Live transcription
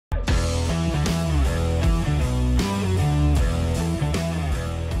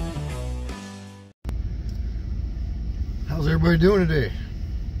everybody doing today?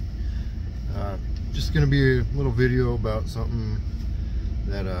 Just gonna be a little video about something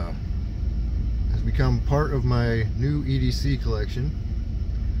that has become part of my new EDC collection,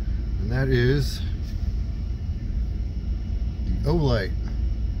 and that is the Olight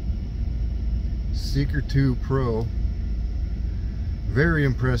Seeker 2 Pro. Very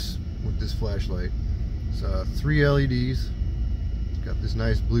impressed with this flashlight. It's 3 LEDs. It's got this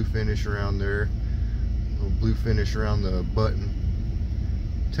nice blue finish around there, a little blue finish around the button,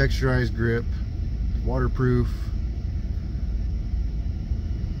 texturized grip, waterproof.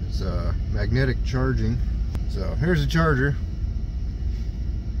 It's magnetic charging. So here's the charger,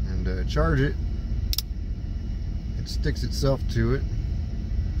 and to charge it, it sticks itself to it.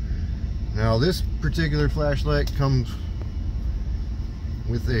 Now this particular flashlight comes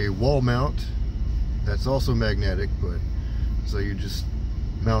with a wall mount that's also magnetic, but so you just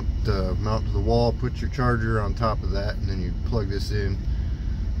mount to the wall, put your charger on top of that, and then you plug this in.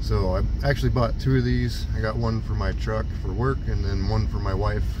 So I actually bought 2 of these. I got one for my truck for work, and then one for my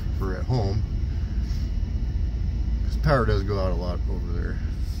wife for at home, because power does go out a lot over there.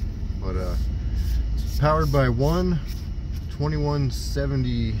 But it's powered by one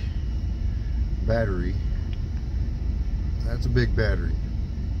 2170 battery. That's a big battery,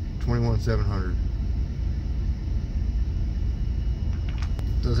 21700.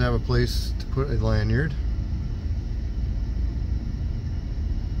 It does have a place to put a lanyard.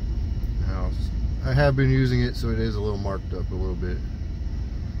 Now I have been using it, so it is a little marked up a little bit,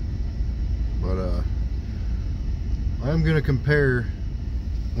 but I'm gonna compare,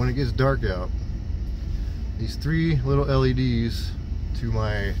 when it gets dark out, these 3 little LEDs to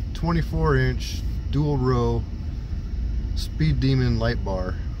my 24-inch dual row Speed Demon light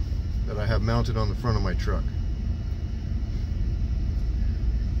bar that I have mounted on the front of my truck.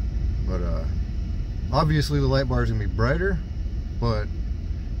 But obviously the light bar is gonna be brighter, but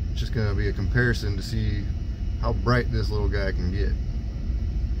it's just gonna be a comparison to see how bright this little guy can get.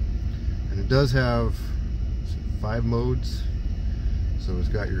 And it does have 5 modes. So it's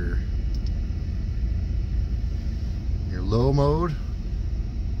got your low mode,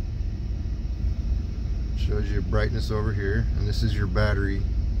 shows you brightness over here, and this is your battery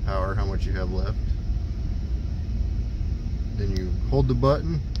power, how much you have left. Then you hold the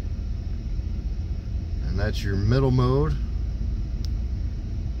button, and that's your middle mode,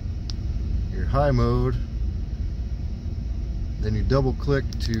 your high mode. Then you double click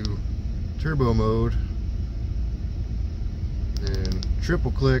to turbo mode, then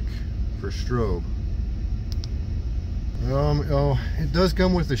triple click for strobe. It does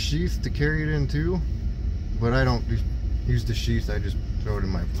come with a sheath to carry it in too, but I don't use the sheath. I just throw it in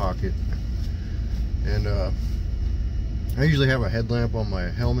my pocket. And I usually have a headlamp on my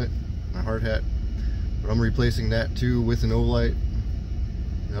helmet, my hard hat, but I'm replacing that too with an Olight.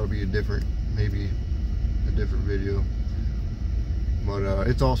 That'll be maybe a different video. But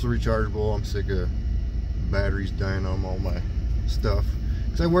it's also rechargeable. I'm sick of batteries dying on all my stuff,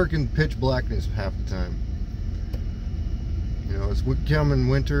 because I work in pitch blackness half the time. You know, it's coming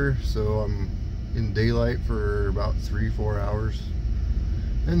winter, so I'm in daylight for about 3-4 hours,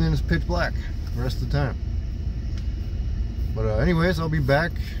 and then it's pitch black the rest of the time. But anyways, I'll be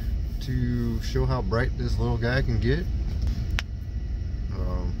back to show how bright this little guy can get.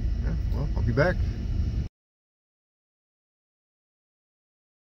 Yeah, well, I'll be back.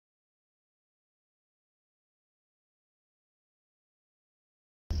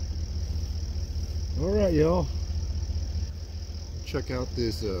 Alright, y'all, check out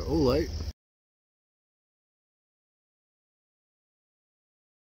this Olight.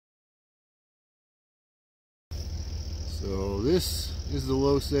 So this is the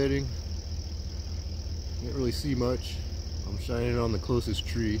low setting. Can't really see much. I'm shining it on the closest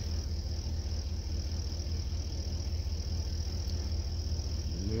tree.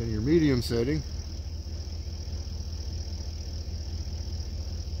 And then your medium setting.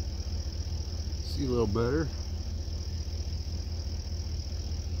 See a little better.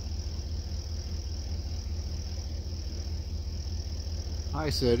 High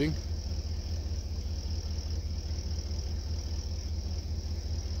setting.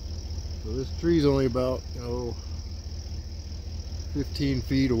 So this tree's only about 15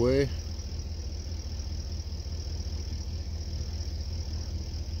 feet away.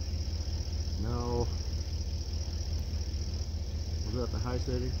 Now, was that the high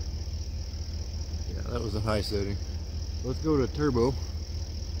setting? Yeah, that was the high setting. Let's go to turbo.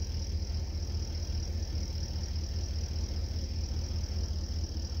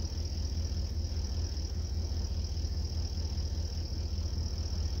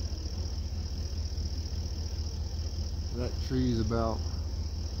 That tree is about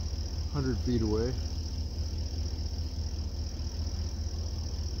 100 feet away.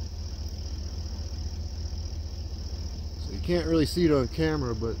 So you can't really see it on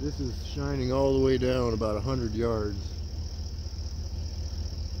camera, but this is shining all the way down about 100 yards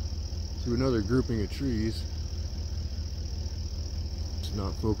to another grouping of trees. It's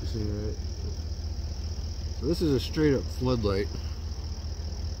not focusing right. So this is a straight up floodlight.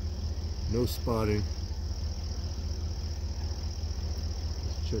 No spotting.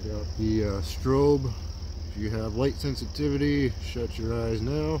 Let's check out the strobe. If you have light sensitivity, shut your eyes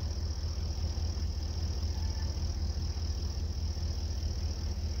now.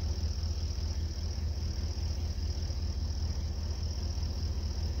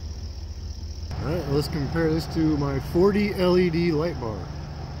 Alright, let's compare this to my 40 LED light bar.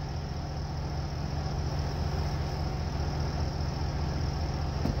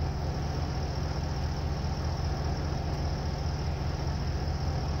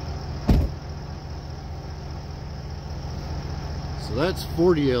 So that's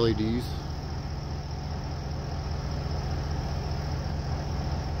 40 LEDs.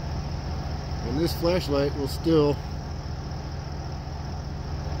 And this flashlight will still,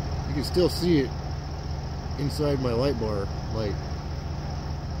 you can still see it inside my light bar light.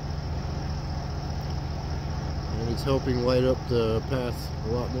 And it's helping light up the path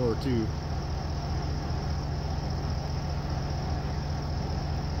a lot more too.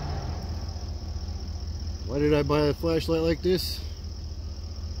 Why did I buy a flashlight like this?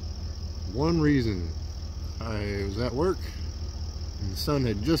 One reason. I was at work and the sun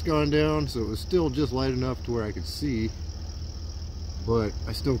had just gone down, so it was still just light enough to where I could see, but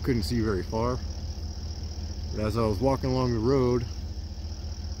I still couldn't see very far. But as I was walking along the road,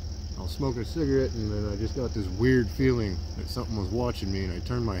 I was smoking a cigarette, and then I just got this weird feeling that something was watching me, and I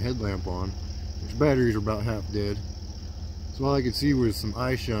turned my headlamp on, which batteries were about half dead. So all I could see was some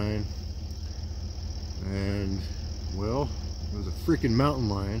eye shine, and well, it was a freaking mountain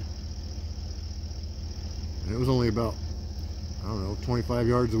lion. And it was only about, I don't know, 25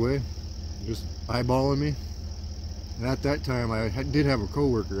 yards away, just eyeballing me. And at that time, I did have a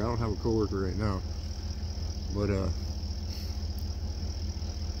coworker. I don't have a coworker right now, but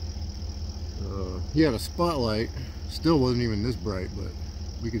he had a spotlight. Still wasn't even this bright, but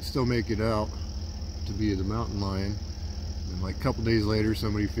we could still make it out to be the mountain lion. And like a couple days later,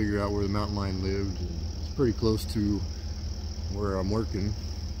 somebody figured out where the mountain lion lived. And it's pretty close to where I'm working.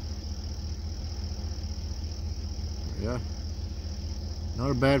 Yeah, not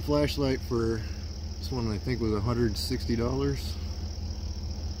a bad flashlight for this one. I think was $160. It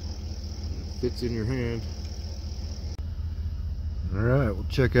fits in your hand. All right, we'll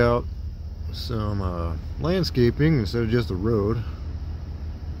check out some landscaping instead of just a road.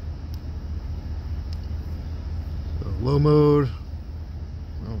 So low mode,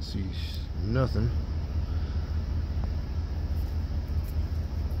 I don't see nothing.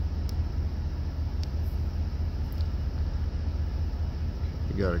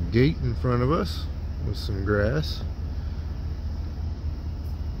 We got a gate in front of us with some grass,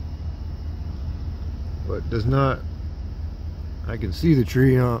 but does not, I can see the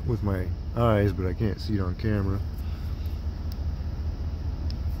tree with my eyes, but I can't see it on camera.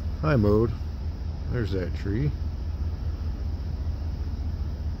 High mode, there's that tree.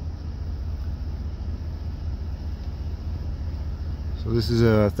 So this is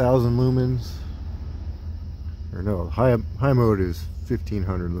 1,000 lumens, or no, high mode is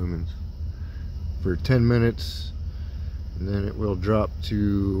 1,500 lumens for 10 minutes, and then it will drop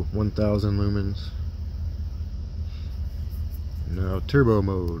to 1,000 lumens. Now turbo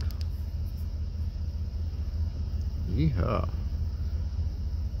mode. Yeehaw.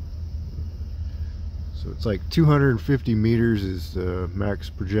 So it's like 250 meters is the max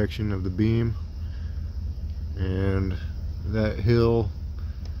projection of the beam, and that hill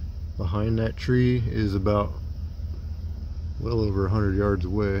behind that tree is about well over 100 yards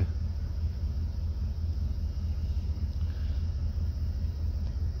away.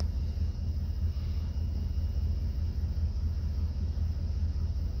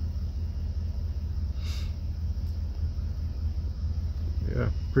 Yeah,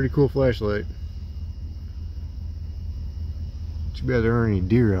 pretty cool flashlight. Too bad there aren't any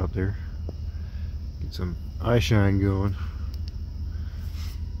deer out there. Get some eye shine going.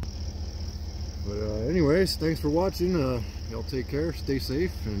 But anyways, thanks for watching. Y'all take care, stay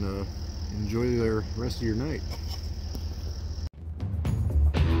safe, and enjoy the rest of your night.